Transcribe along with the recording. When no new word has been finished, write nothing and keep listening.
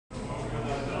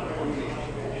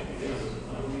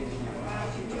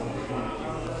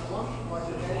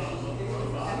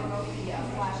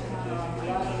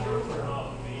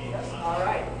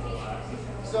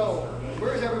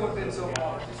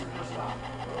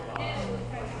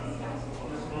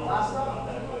last stop?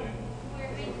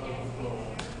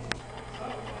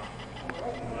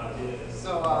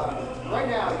 So right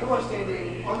now you are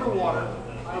standing underwater.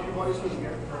 I don't know if your buddy's with you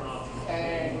here.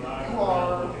 And you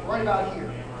are right about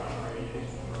here.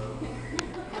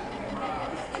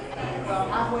 About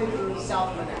halfway through the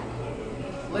south of the neck.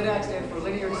 LINAC stands for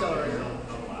linear accelerator,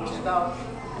 which is about a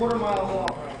quarter-mile long.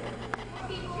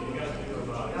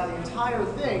 Now the entire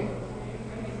thing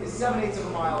is 7/8 of a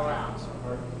mile around.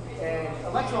 And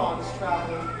electrons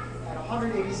travel at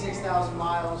 186,000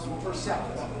 miles per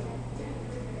second.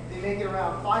 They make it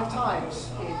around 5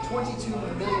 times in 22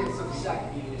 millionths of a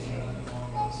second.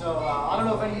 So I don't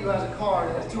know if any of you has a car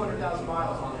that has 200,000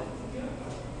 miles on it,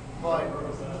 but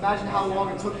imagine how long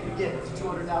it took you to get to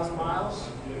 200,000 miles.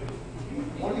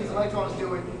 One of these electrons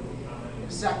do it in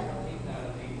a second.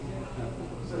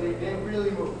 So they really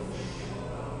move.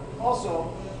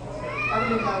 Also,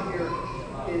 everything down here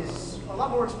is a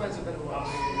lot more expensive than it was.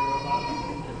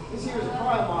 This here is a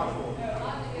cryo module.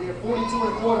 We have 42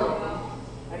 and a quarter of them,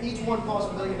 and each one costs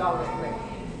 $1 million to make.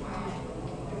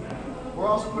 We're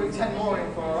also putting 10 more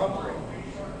in for our upgrade.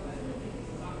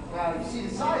 Now, you see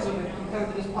the size of it compared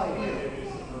to this pipe here.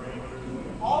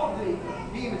 All of the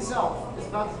beam itself is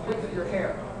about the width of your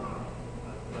hair.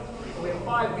 We have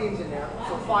 5 beams in there,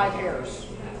 so 5 hairs.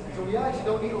 So we actually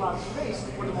don't need a lot of space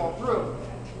to put them all through.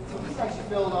 So this is actually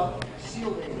filled up,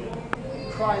 shielding,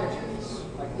 cryogens,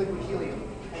 like liquid helium,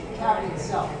 and the cavity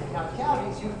itself. Now the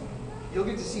cavities, you'll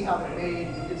get to see how they're made,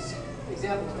 you'll get to see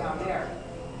examples down there.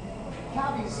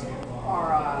 Cavities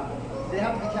are, they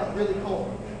have to be kept really cold.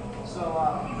 So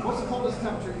what's the coldest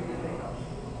temperature you can think of?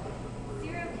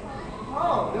 0 Kelvin.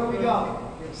 Oh, there we go.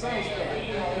 You're a science fan.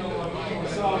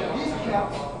 So these are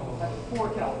kept at 4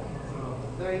 Kelvin.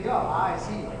 There you go. I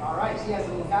see. All right. She has a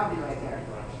little cavity right there.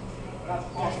 That's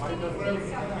awesome. I didn't know if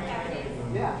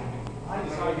yeah. I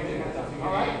just saw you doing that.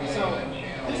 All right. So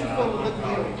this is filled with liquid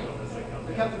helium.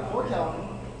 They're kept at 4 Kelvin,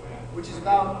 which is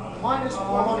about minus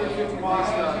 450 degrees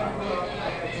Fahrenheit.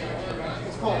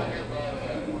 It's cold.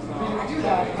 The reason we do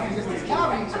that is because these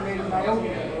cavities are made of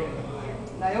niobium.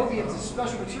 Niobium is a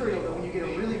special material that when you get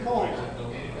it really cold,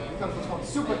 it becomes what's called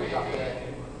superconducting.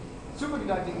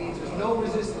 Superconducting means there's no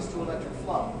resistance to electric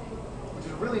flow, which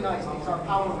is really nice because our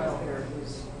power rail here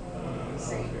is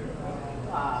insane.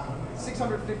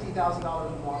 $650,000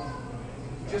 a month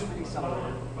just for the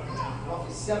accelerator.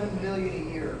 Roughly $7 million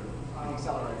a year on the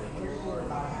accelerator.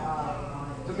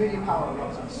 Dominion Power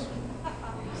loves us.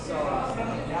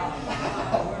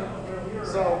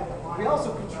 So we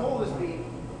also control this beam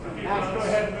through magnets. Go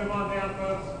ahead and move on down,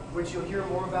 folks. Which you'll hear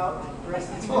more about the rest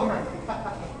of the tour.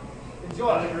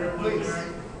 Enjoy, please.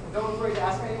 Don't afraid to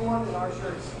ask anyone in our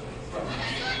shirts.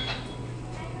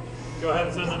 Go ahead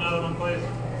and send another one, please.